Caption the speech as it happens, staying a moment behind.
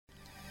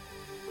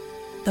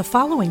The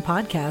following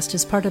podcast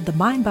is part of the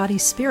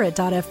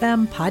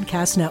MindBodySpirit.fm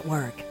podcast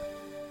network.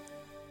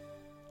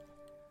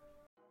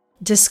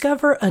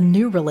 Discover a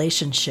new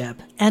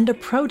relationship and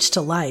approach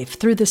to life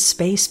through the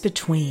space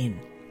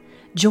between.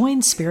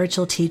 Join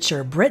spiritual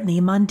teacher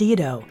Brittany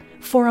Mondito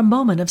for a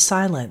moment of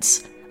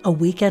silence, a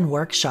weekend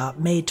workshop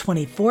May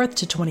 24th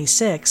to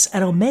 26th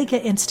at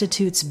Omega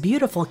Institute's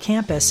beautiful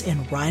campus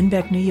in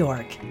Rhinebeck, New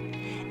York.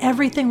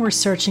 Everything we're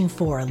searching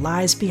for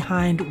lies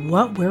behind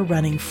what we're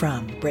running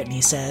from, Brittany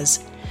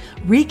says.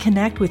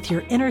 Reconnect with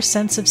your inner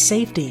sense of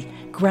safety,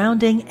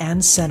 grounding,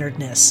 and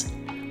centeredness.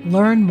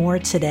 Learn more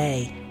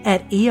today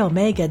at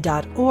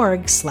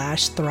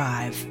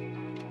eomega.org/thrive.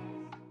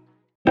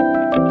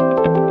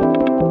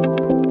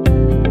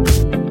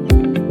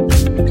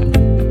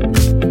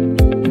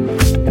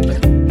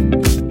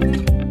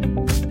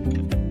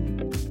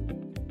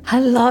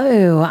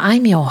 Hello,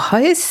 I'm your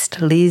host,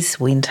 Liz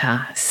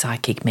Winter,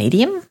 psychic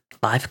medium,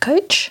 life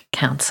coach,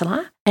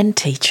 counsellor, and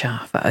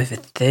teacher for over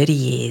 30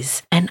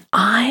 years. And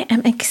I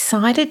am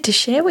excited to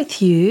share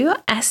with you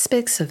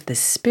aspects of the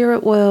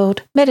spirit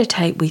world,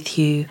 meditate with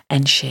you,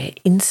 and share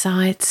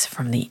insights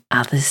from the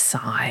other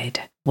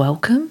side.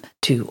 Welcome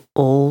to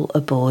All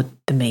Aboard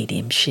the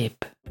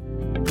Mediumship.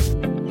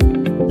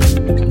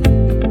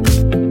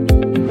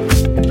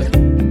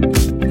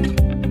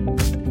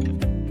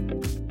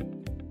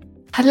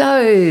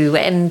 Hello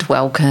and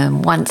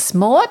welcome once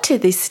more to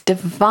this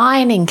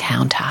divine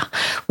encounter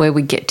where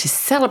we get to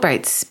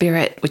celebrate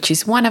spirit, which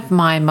is one of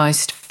my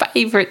most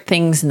favourite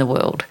things in the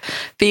world.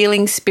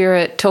 Feeling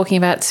spirit, talking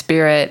about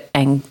spirit,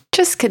 and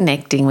just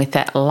connecting with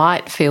that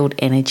light-filled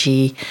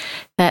energy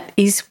that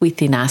is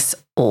within us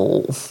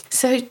all.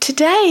 So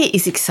today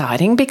is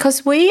exciting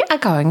because we are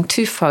going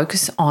to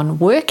focus on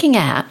working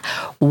out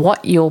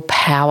what your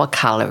power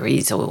colour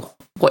is, or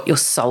what your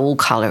soul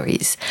colour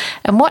is,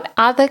 and what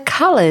other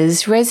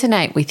colours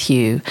resonate with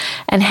you,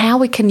 and how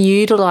we can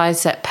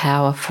utilise that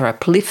power for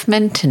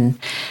upliftment and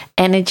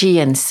energy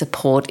and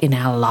support in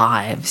our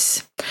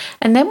lives.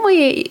 And then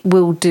we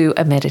will do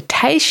a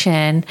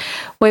meditation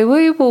where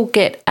we will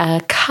get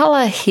a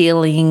colour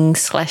healing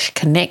 /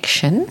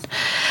 connection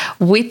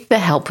with the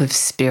help of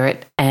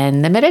spirit,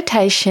 and the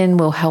meditation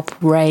will help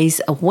raise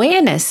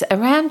awareness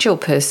around your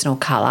personal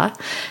colour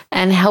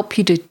and help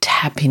you to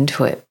tap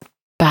into it.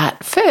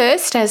 But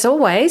first, as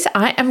always,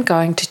 I am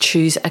going to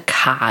choose a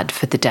card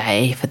for the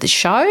day, for the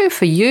show,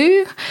 for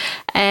you.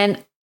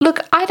 And look,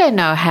 I don't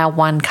know how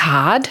one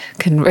card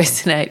can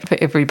resonate for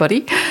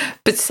everybody,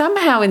 but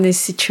somehow in this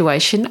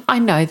situation, I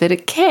know that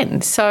it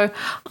can. So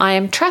I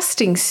am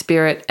trusting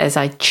spirit as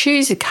I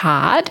choose a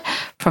card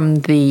from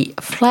the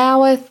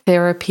Flower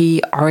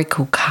Therapy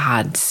Oracle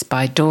cards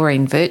by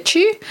Doreen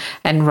Virtue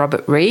and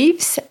Robert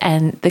Reeves.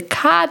 And the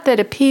card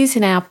that appears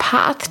in our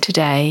path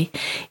today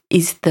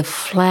is the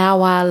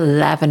flower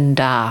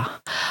lavender.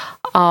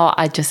 Oh,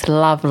 I just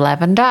love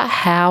lavender.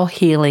 How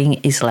healing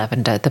is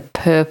lavender. The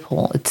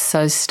purple, it's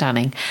so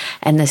stunning.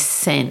 And the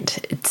scent,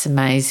 it's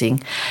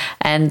amazing.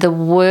 And the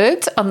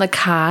words on the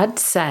card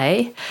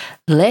say,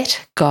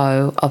 let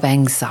go of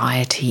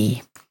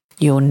anxiety,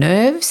 your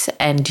nerves,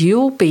 and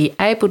you'll be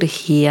able to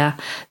hear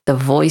the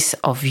voice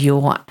of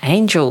your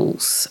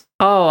angels.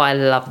 Oh, I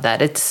love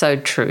that. It's so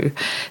true.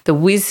 The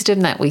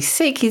wisdom that we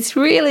seek is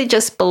really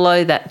just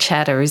below that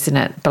chatter, isn't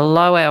it?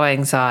 Below our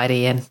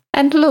anxiety.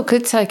 And look,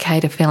 it's okay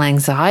to feel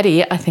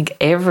anxiety. I think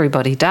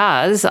everybody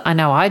does. I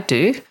know I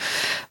do.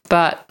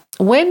 But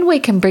when we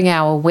can bring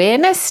our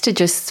awareness to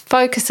just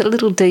focus a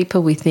little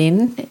deeper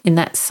within, in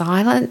that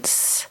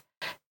silence,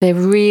 there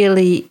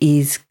really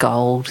is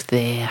gold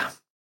there.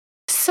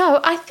 So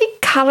I think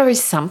colour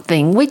is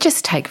something we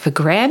just take for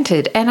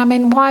granted. And I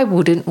mean, why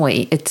wouldn't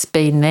we? It's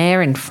been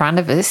there in front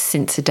of us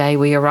since the day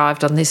we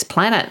arrived on this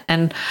planet.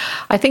 And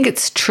I think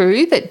it's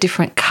true that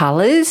different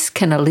colours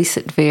can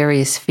elicit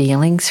various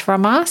feelings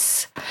from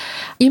us.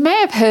 You may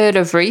have heard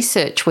of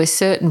research where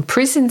certain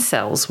prison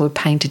cells were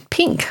painted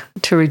pink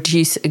to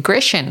reduce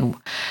aggression,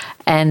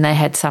 and they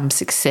had some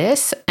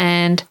success.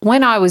 And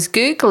when I was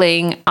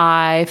Googling,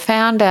 I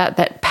found out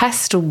that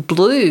pastel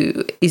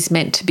blue is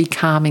meant to be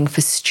calming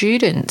for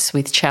students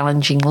with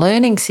challenging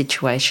learning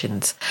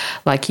situations,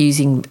 like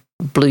using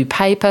blue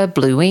paper,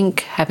 blue ink,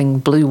 having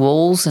blue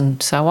walls,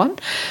 and so on.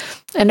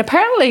 And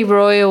apparently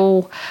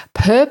royal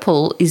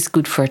purple is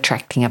good for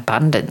attracting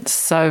abundance.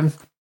 So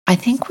I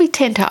think we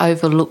tend to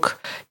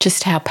overlook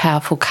just how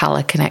powerful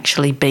colour can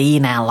actually be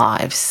in our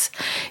lives.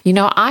 You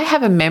know, I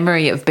have a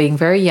memory of being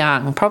very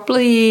young,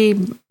 probably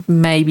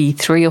maybe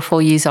 3 or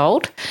 4 years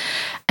old.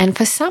 And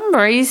for some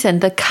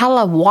reason, the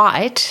colour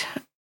white,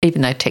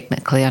 even though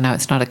technically I know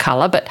it's not a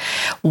colour, but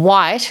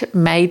white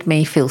made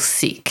me feel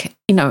sick.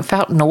 You know, it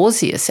felt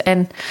nauseous,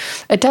 and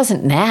it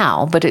doesn't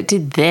now, but it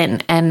did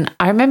then. And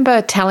I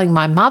remember telling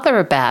my mother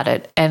about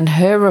it, and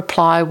her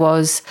reply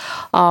was,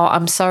 oh,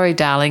 I'm sorry,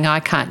 darling,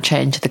 I can't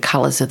change the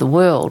colours of the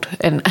world.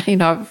 And, you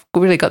know, I've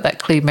really got that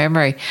clear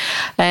memory.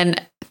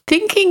 And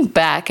Thinking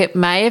back, it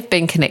may have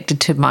been connected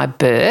to my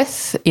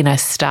birth in a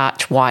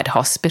starch white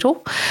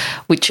hospital,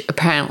 which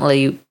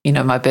apparently,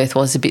 my birth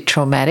was a bit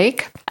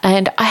traumatic.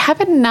 And I have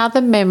another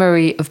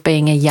memory of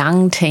being a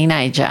young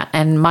teenager,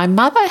 and my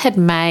mother had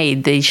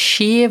made these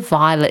sheer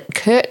violet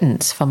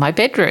curtains for my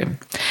bedroom.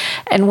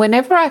 And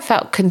whenever I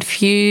felt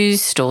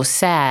confused or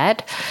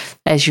sad,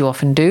 as you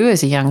often do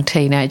as a young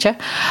teenager,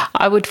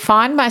 I would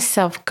find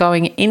myself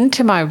going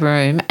into my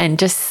room and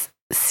just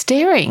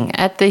staring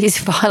at these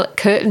violet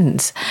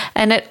curtains,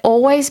 and it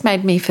always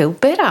made me feel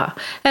better.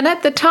 And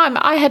at the time,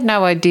 I had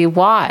no idea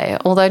why,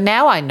 although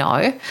now I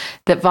know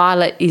that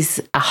violet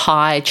is a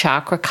high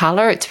chakra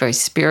colour. It's very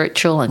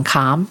spiritual and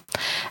calm,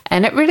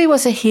 and it really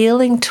was a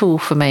healing tool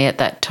for me at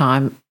that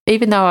time,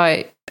 even though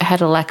I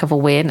had a lack of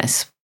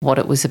awareness what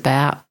it was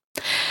about.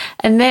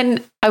 And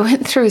then I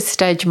went through a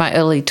stage in my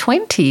early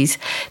 20s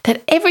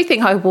that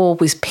everything I wore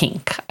was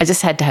pink. I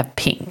just had to have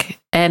pink.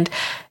 And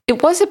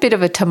it was a bit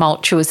of a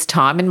tumultuous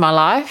time in my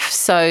life.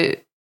 So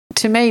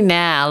to me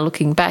now,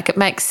 looking back, it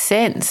makes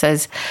sense,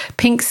 as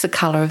pink's the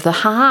colour of the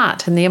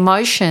heart and the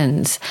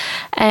emotions.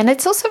 And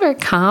it's also very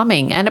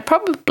calming, and it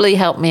probably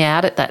helped me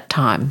out at that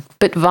time.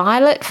 But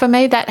violet, for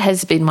me, that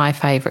has been my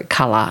favourite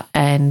colour,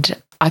 and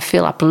I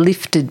feel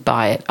uplifted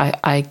by it.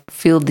 I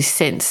feel this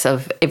sense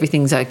of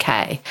everything's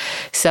okay.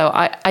 So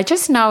I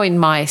just know in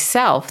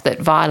myself that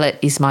violet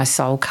is my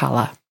soul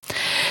colour.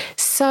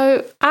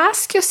 So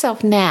ask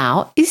yourself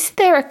now, is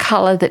there a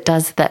colour that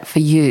does that for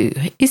you?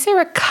 Is there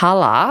a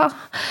colour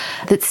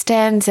that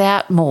stands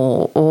out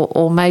more,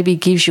 or maybe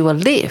gives you a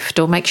lift,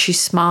 or makes you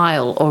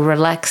smile or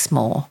relax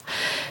more?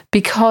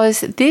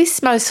 Because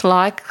this most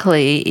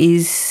likely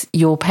is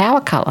your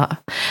power colour.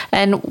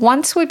 And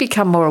once we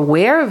become more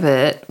aware of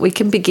it, we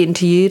can begin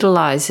to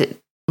utilise it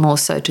more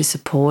so to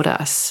support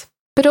us.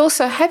 But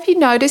also, have you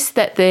noticed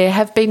that there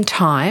have been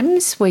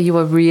times where you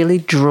were really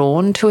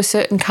drawn to a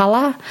certain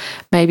colour,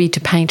 maybe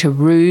to paint a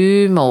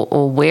room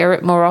or wear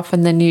it more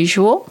often than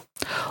usual?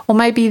 Or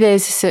maybe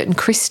there's a certain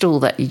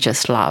crystal that you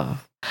just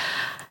love.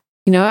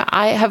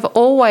 I have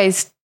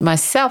always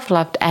myself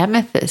loved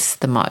amethyst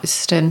the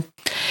most. And,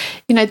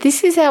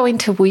 this is our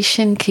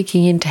intuition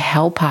kicking in to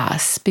help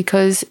us,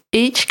 because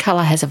each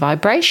colour has a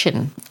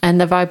vibration, and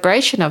the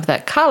vibration of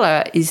that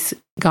colour is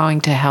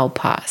going to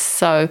help us.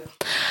 So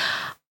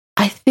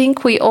I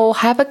think we all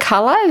have a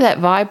colour that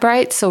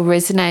vibrates or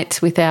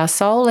resonates with our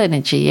soul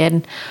energy,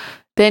 and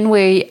then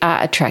we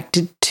are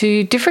attracted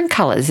to different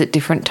colours at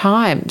different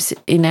times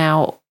in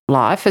our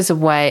life as a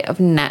way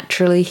of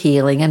naturally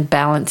healing and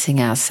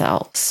balancing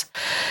ourselves.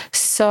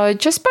 So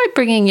just by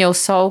bringing your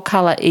soul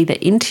colour either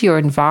into your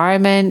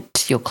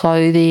environment, your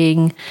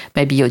clothing,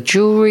 maybe your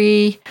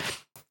jewellery,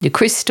 your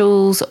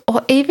crystals,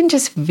 or even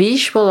just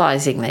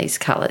visualising these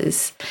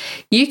colours,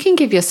 you can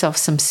give yourself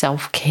some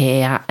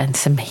self-care and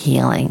some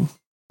healing.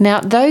 Now,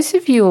 those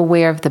of you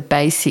aware of the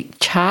basic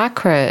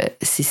chakra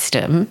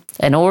system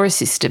and aura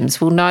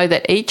systems will know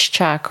that each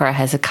chakra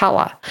has a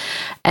colour.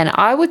 And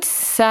I would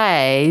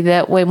say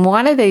that when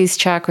one of these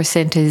chakra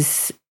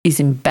centres is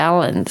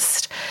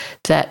imbalanced,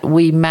 that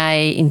we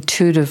may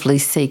intuitively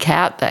seek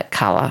out that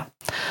colour.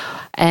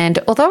 And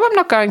although I'm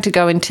not going to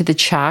go into the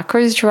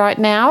chakras right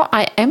now,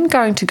 I am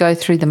going to go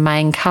through the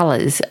main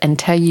colours and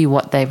tell you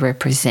what they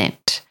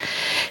represent.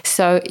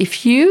 So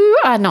if you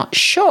are not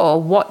sure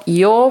what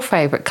your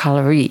favourite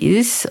colour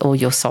is, or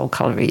your soul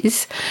colour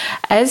is,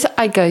 as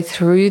I go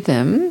through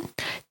them,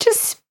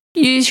 just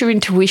use your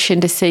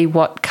intuition to see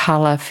what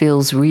colour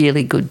feels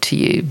really good to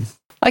you.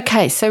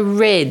 Okay, so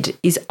red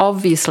is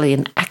obviously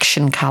an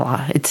action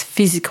colour. It's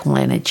physical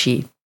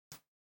energy.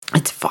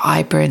 It's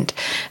vibrant,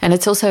 and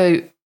it's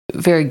also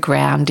very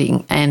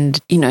grounding, and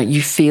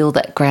you feel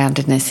that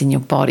groundedness in your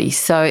body.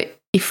 So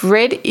if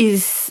red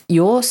is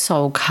your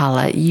soul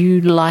colour,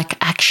 you like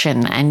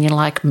action and you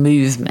like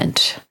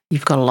movement.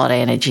 You've got a lot of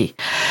energy.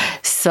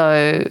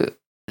 So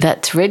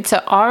that's red.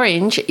 So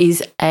orange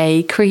is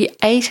a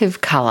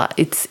creative colour.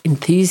 It's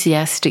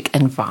enthusiastic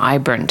and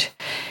vibrant.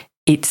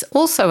 It's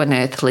also an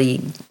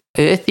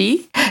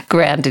earthy,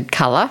 grounded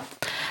colour.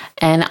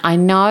 And I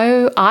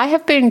know I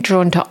have been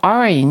drawn to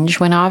orange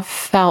when I've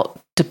felt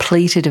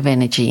depleted of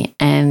energy,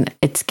 and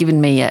it's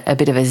given me a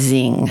bit of a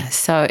zing.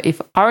 So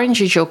if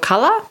orange is your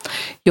colour,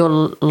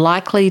 you're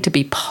likely to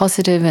be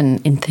positive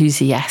and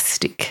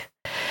enthusiastic.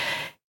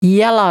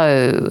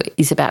 Yellow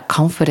is about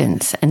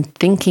confidence and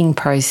thinking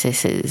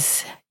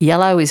processes.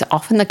 Yellow is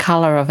often the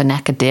colour of an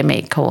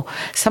academic or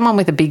someone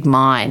with a big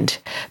mind,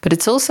 but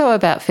it's also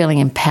about feeling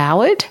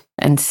empowered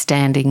and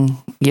standing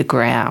your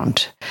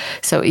ground.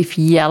 So if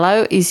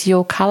yellow is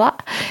your colour,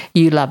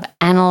 you love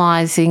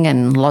analysing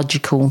and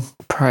logical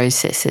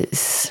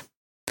processes.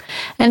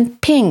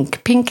 And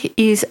pink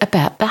is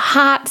about the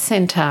heart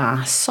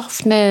centre,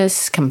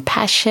 softness,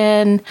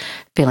 compassion,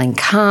 feeling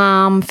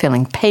calm,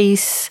 feeling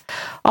peace,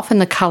 often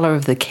the colour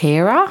of the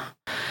carer.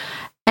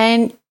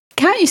 And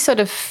can't you sort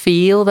of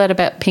feel that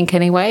about pink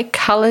anyway?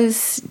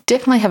 Colours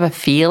definitely have a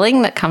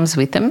feeling that comes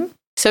with them.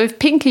 So if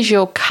pink is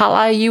your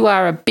colour, you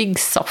are a big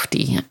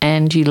softie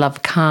and you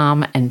love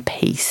calm and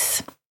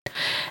peace.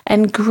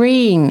 And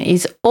green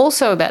is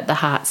also about the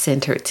heart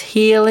center. It's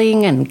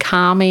healing and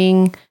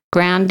calming,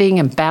 grounding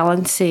and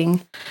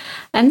balancing.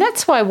 And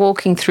that's why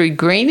walking through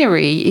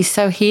greenery is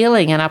so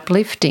healing and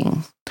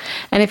uplifting.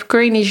 And if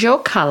green is your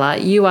colour,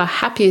 you are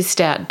happiest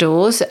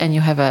outdoors and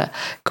you have a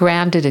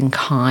grounded and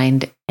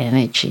kind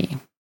energy.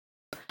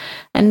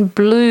 And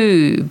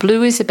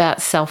blue is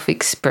about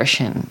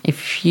self-expression.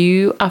 If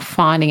you are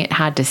finding it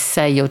hard to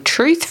say your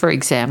truth, for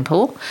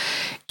example,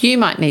 you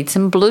might need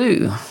some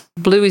blue.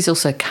 Blue is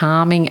also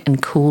calming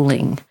and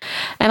cooling.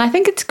 And I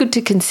think it's good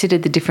to consider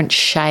the different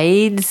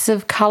shades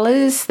of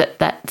colours,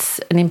 that's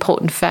an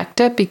important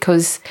factor,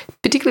 because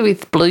particularly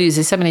with blues,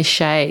 there's so many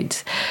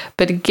shades.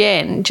 But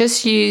again,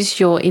 just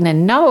use your inner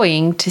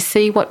knowing to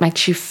see what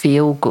makes you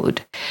feel good.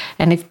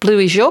 And if blue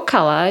is your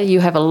colour, you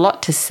have a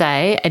lot to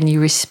say and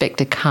you respect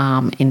a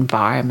calm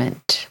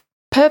environment.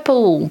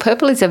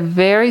 Purple is a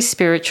very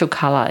spiritual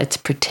colour. It's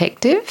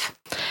protective.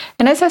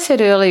 And as I said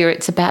earlier,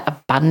 it's about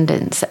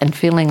abundance and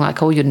feeling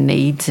like all your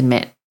needs are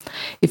met.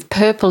 If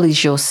purple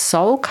is your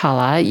soul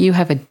colour, you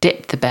have a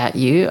depth about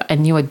you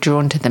and you are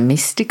drawn to the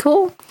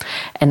mystical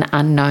and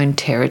unknown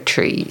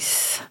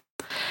territories.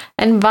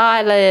 And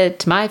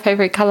violet, my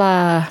favourite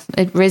colour,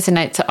 it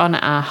resonates on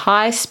a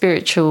high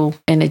spiritual,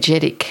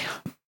 energetic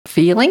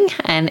feeling,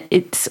 and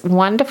it's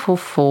wonderful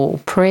for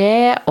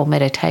prayer or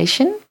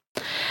meditation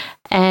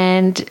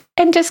and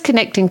just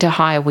connecting to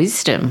higher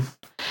wisdom.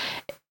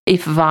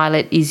 If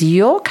violet is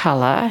your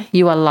colour,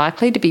 you are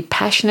likely to be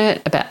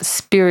passionate about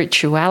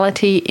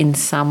spirituality in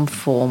some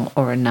form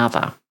or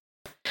another.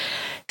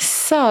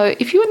 So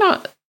if you're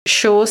not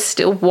sure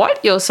still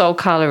what your soul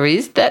colour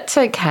is, that's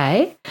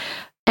okay.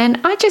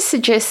 And I just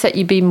suggest that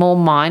you be more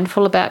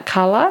mindful about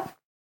colour,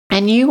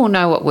 and you will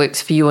know what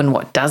works for you and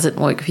what doesn't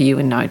work for you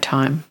in no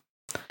time.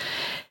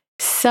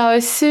 So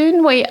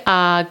soon we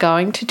are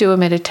going to do a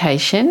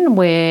meditation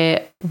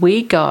where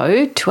we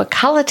go to a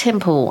colour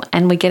temple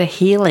and we get a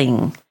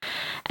healing.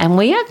 And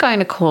we are going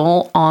to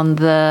call on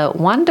the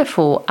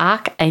wonderful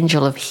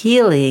Archangel of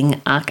Healing,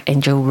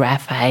 Archangel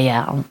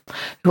Raphael,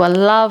 who I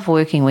love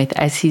working with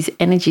as his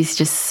energy is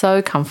just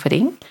so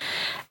comforting.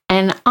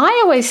 And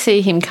I always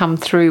see him come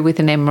through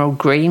with an emerald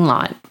green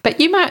light, but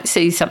you might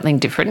see something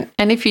different.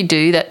 And if you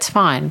do, that's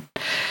fine.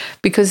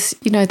 Because,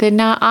 there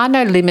are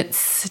no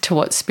limits to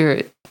what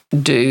spirit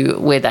do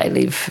where they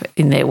live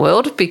in their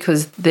world,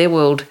 because their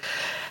world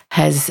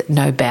has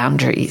no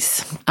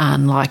boundaries,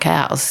 unlike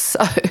ours.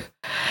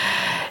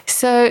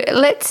 So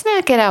let's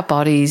now get our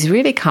bodies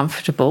really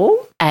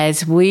comfortable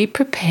as we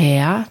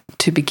prepare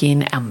to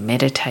begin our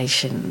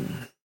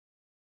meditation.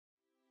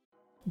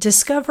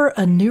 Discover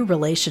a new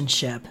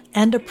relationship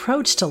and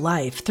approach to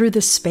life through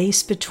the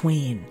space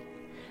between.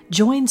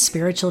 Join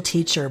spiritual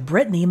teacher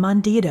Brittany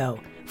Mondito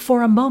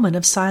for a moment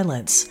of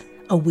silence,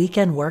 a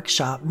weekend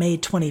workshop May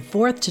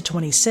 24th to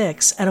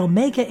 26th at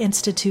Omega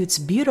Institute's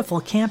beautiful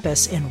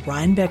campus in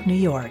Rhinebeck, New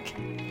York.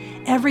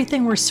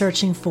 Everything we're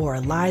searching for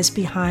lies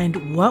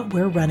behind what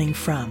we're running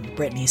from,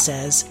 Brittany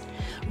says.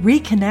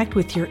 Reconnect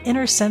with your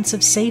inner sense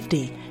of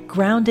safety,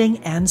 grounding,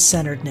 and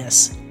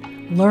centeredness.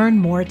 Learn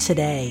more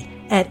today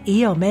at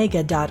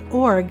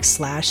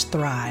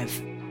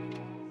eomega.org/thrive.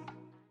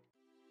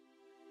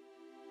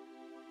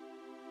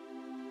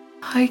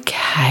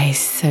 Okay,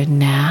 so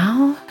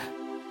now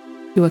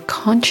you are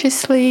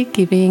consciously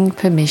giving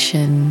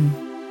permission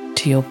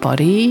to your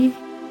body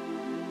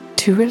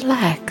to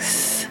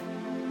relax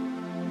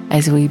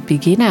as we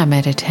begin our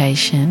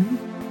meditation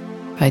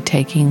by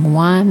taking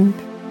one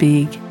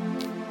big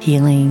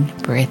healing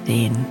breath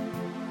in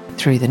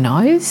through the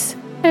nose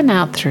and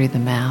out through the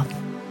mouth.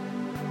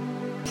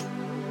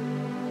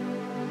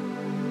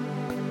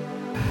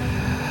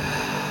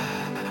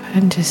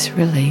 And just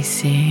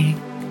releasing.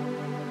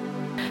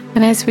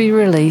 And as we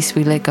release,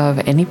 we let go of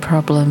any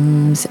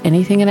problems,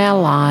 anything in our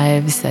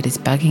lives that is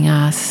bugging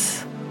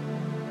us.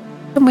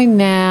 And we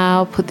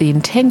now put the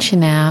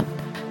intention out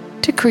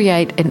to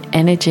create an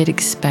energetic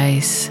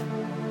space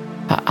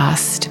for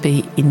us to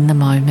be in the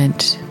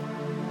moment,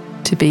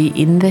 to be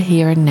in the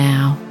here and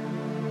now,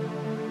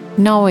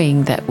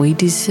 knowing that we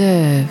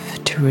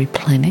deserve to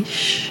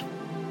replenish,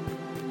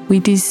 we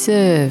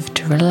deserve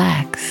to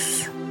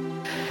relax,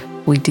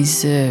 we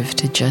deserve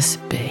to just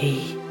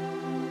be.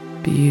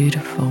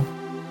 Beautiful.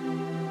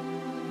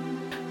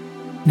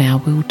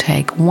 Now we'll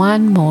take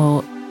one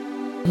more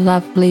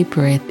lovely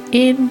breath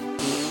in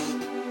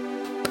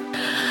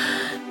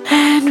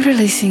and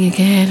releasing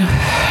again.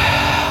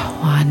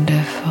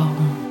 Wonderful.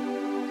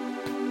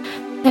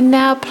 And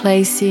now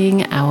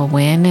placing our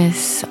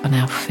awareness on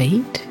our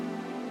feet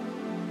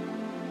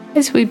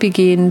as we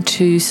begin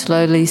to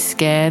slowly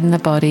scan the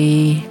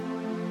body,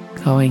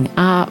 going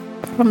up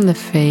from the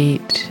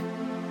feet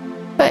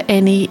for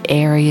any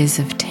areas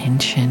of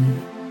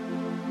tension.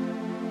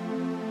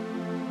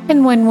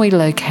 And when we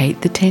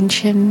locate the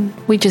tension,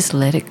 we just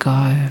let it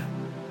go.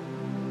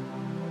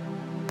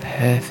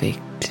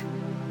 Perfect.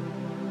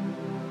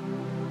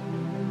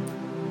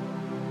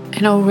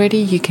 And already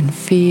you can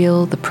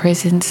feel the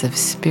presence of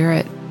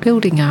spirit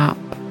building up.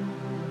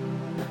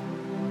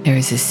 There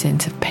is a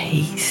sense of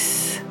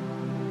peace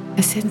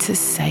a sense of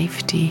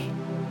safety.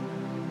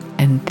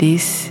 And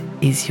this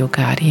is your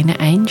guardian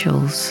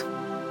angels,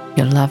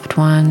 your loved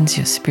ones,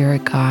 your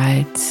spirit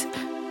guides,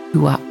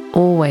 who are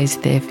always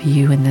there for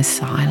you in the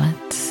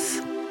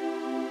silence.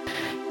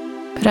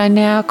 But I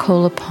now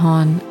call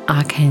upon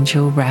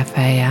Archangel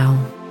Raphael,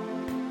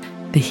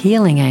 the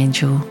healing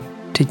angel,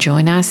 to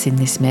join us in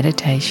this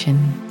meditation.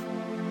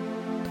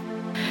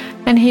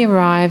 And he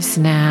arrives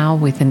now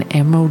with an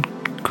emerald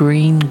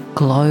green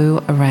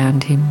glow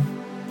around him.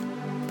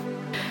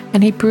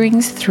 And he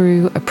brings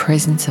through a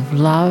presence of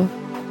love,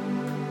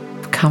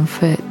 of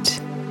comfort,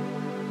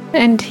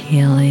 and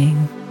healing.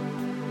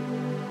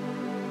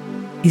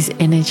 His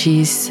energy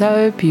is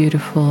so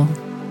beautiful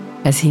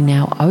as he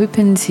now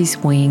opens his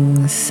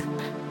wings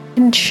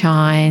and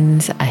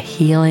shines a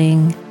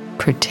healing,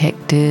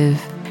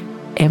 protective,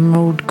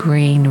 emerald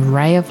green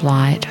ray of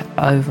light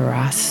over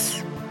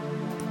us.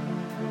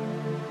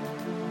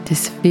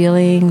 Just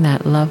feeling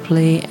that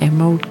lovely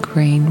emerald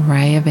green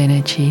ray of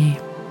energy.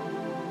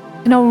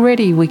 And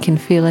already we can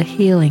feel a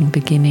healing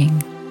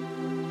beginning.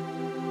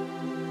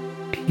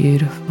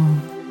 Beautiful.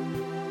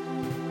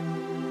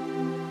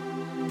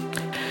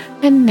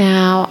 And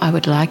now I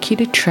would like you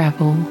to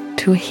travel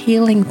to a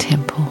healing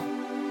temple.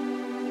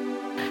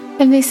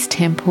 And this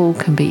temple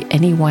can be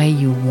any way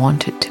you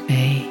want it to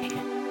be.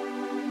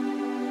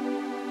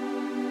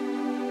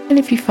 And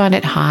if you find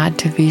it hard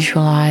to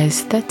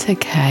visualize, that's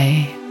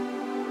okay.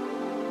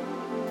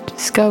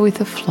 Just go with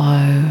the flow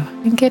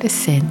and get a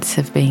sense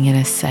of being in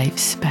a safe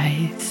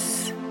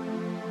space.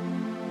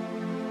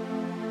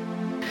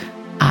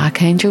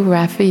 Archangel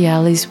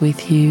Raphael is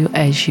with you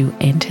as you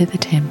enter the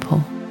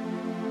temple.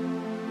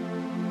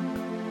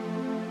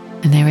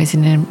 And there is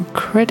an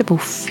incredible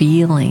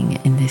feeling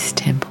in this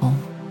temple,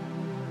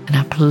 an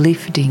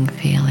uplifting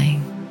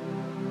feeling.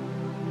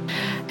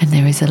 And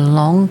there is a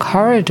long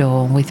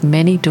corridor with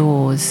many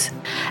doors,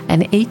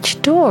 and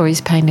each door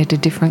is painted a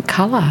different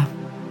colour.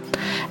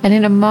 And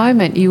in a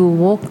moment you will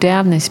walk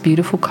down this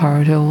beautiful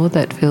corridor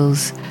that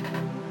feels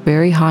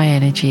very high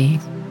energy,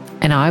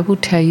 and I will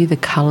tell you the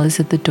colours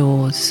of the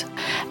doors.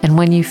 And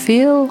when you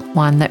feel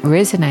one that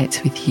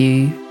resonates with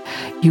you,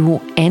 you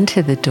will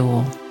enter the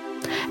door.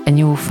 And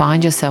you will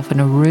find yourself in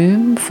a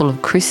room full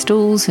of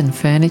crystals and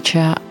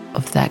furniture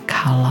of that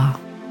colour.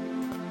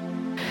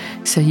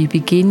 So you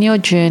begin your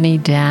journey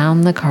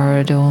down the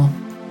corridor,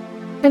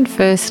 and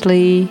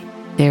firstly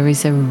there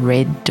is a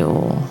red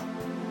door.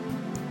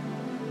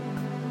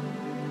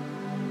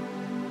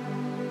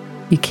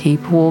 You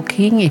keep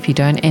walking if you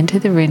don't enter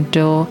the red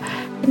door,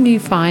 and you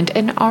find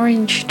an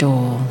orange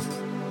door.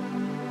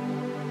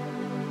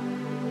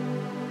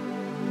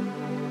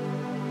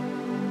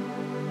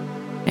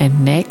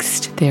 And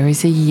next there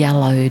is a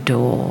yellow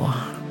door.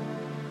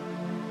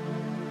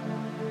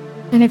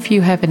 And if you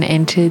haven't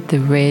entered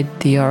the red,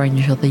 the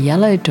orange or the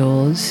yellow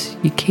doors,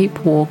 you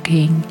keep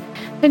walking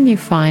and you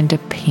find a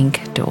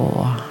pink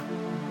door.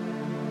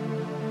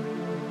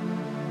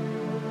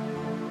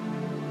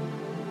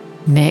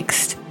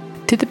 Next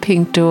to the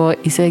pink door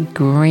is a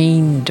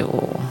green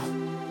door.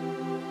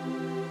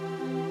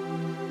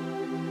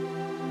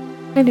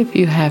 And if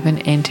you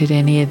haven't entered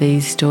any of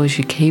these doors,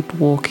 you keep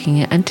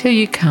walking until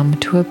you come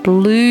to a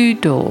blue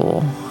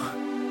door.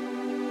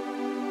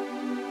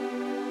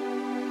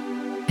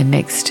 And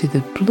next to the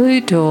blue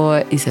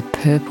door is a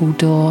purple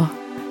door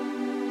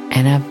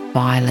and a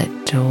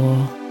violet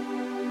door.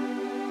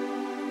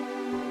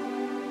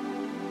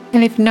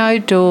 And if no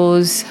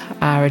doors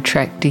are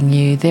attracting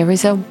you, there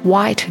is a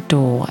white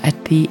door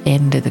at the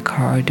end of the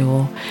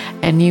corridor,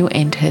 and you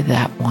enter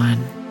that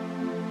one.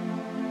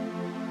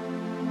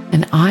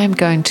 And I am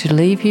going to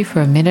leave you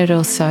for a minute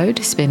or so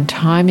to spend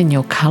time in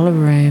your colour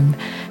room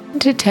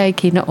and to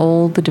take in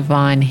all the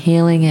divine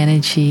healing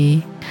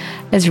energy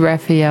as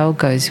Raphael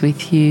goes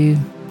with you.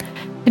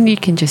 And you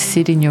can just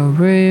sit in your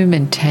room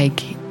and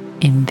take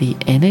in the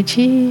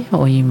energy,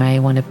 or you may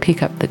want to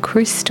pick up the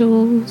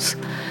crystals,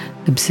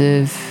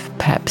 observe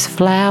perhaps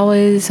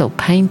flowers or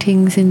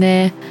paintings in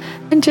there,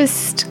 and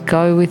just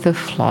go with the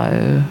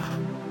flow.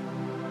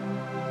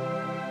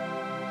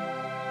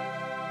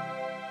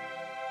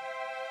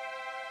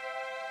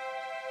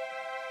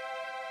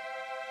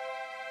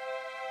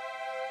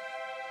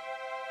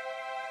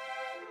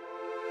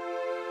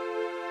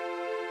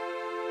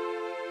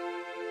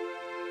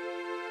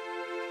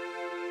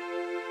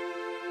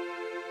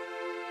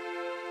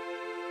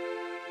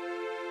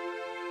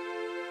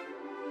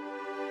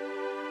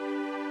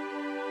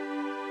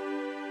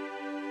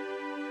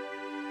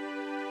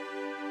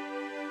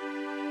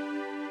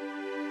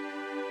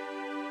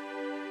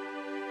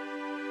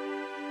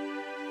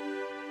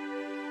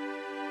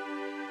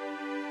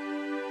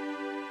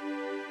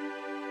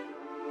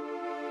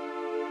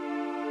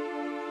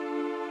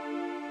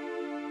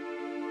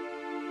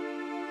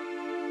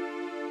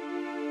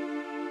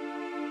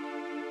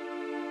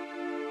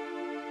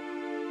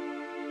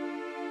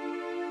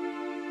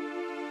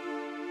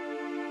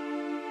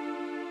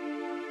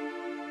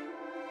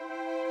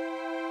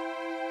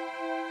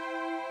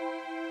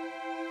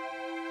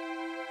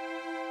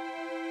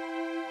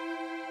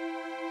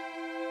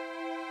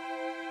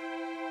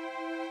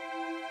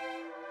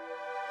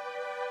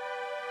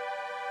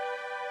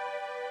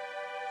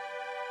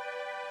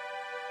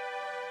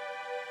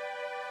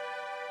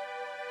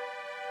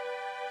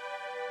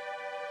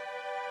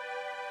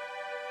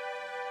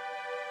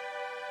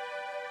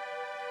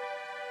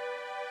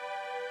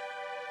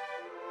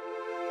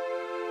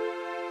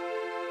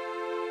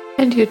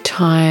 And your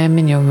time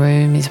in your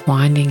room is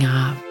winding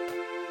up.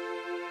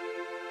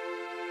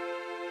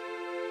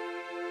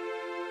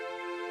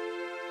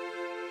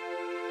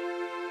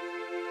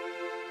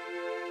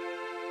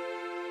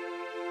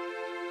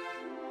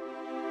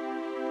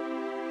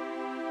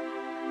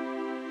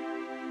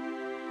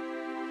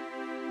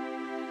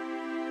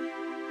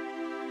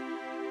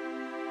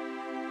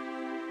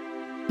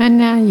 And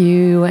now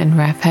you and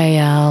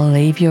Raphael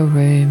leave your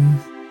room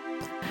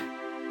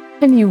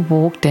and you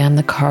walk down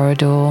the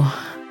corridor,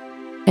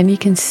 and you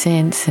can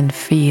sense and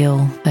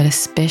feel that a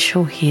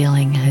special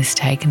healing has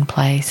taken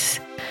place,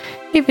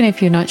 even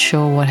if you're not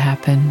sure what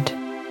happened.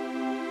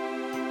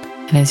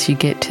 And as you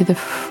get to the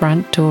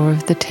front door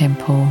of the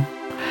temple,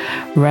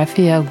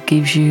 Raphael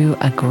gives you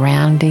a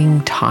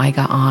grounding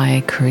tiger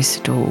eye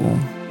crystal.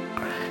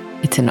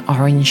 It's an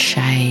orange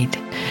shade,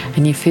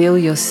 and you feel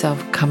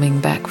yourself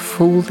coming back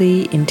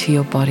fully into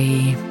your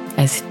body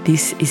as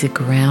this is a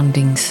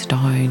grounding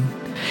stone.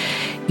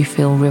 You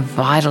feel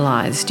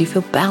revitalized, you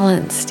feel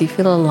balanced, you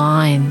feel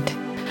aligned,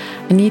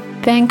 and you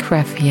thank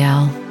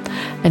Raphael,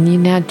 and you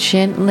now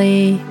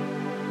gently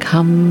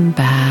come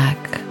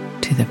back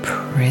to the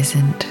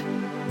present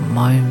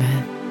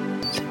moment.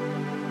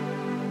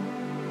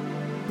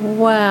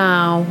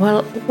 Wow,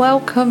 well,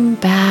 welcome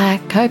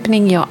back.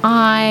 Opening your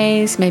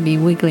eyes, maybe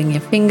wiggling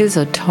your fingers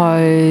or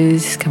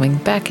toes, coming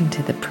back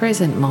into the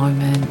present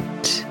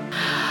moment.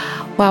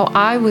 Well,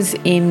 I was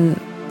in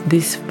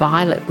this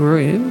violet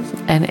room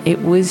and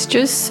it was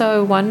just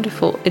so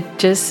wonderful. It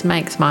just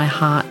makes my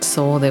heart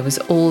soar. There was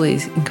all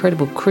these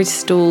incredible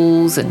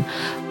crystals and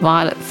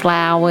violet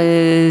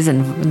flowers,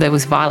 and there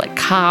was violet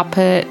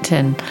carpet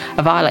and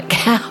a violet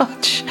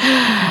couch.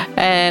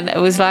 And it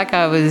was like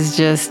I was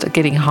just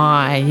getting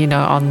high,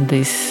 on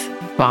this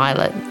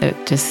violet. It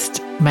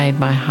just made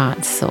my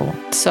heart soar.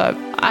 So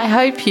I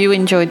hope you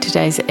enjoyed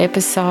today's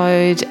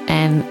episode.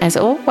 And as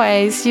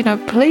always,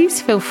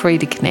 please feel free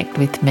to connect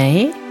with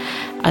me.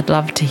 I'd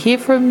love to hear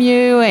from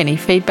you, any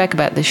feedback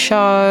about the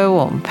show,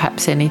 or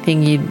perhaps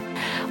anything you'd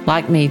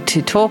like me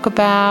to talk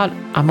about.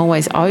 I'm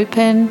always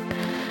open.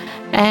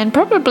 And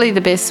probably the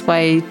best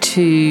way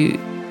to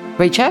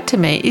reach out to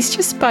me is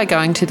just by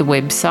going to the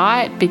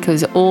website,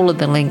 because all of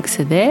the links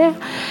are there.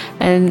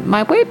 And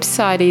my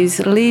website is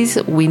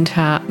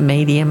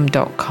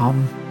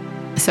lizwintermedium.com.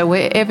 So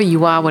wherever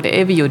you are,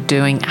 whatever you're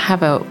doing,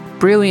 have a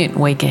brilliant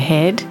week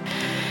ahead.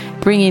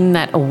 Bring in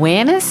that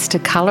awareness to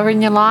colour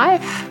in your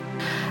life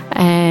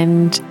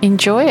and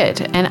enjoy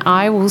it. And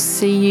I will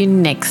see you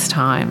next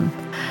time.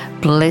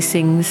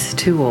 Blessings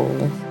to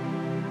all.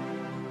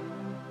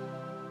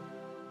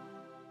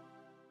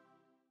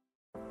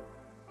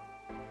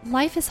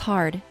 Life is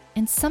hard,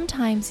 and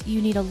sometimes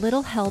you need a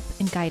little help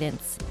and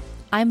guidance.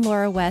 I'm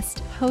Laura West,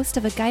 host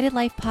of a Guided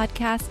Life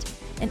podcast,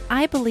 and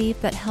I believe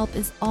that help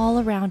is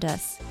all around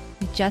us.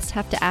 We just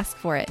have to ask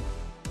for it.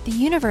 The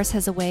universe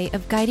has a way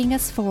of guiding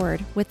us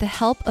forward with the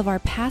help of our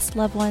past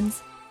loved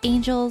ones,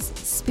 angels,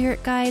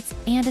 spirit guides,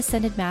 and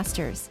ascended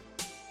masters.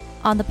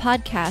 On the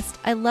podcast,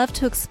 I love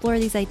to explore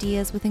these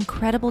ideas with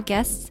incredible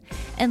guests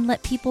and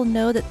let people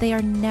know that they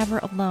are never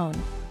alone.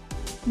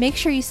 Make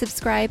sure you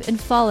subscribe and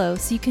follow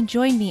so you can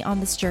join me on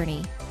this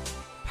journey.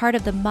 Part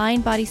of the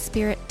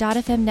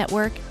mindbodyspirit.fm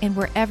network and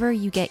wherever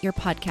you get your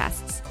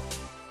podcasts.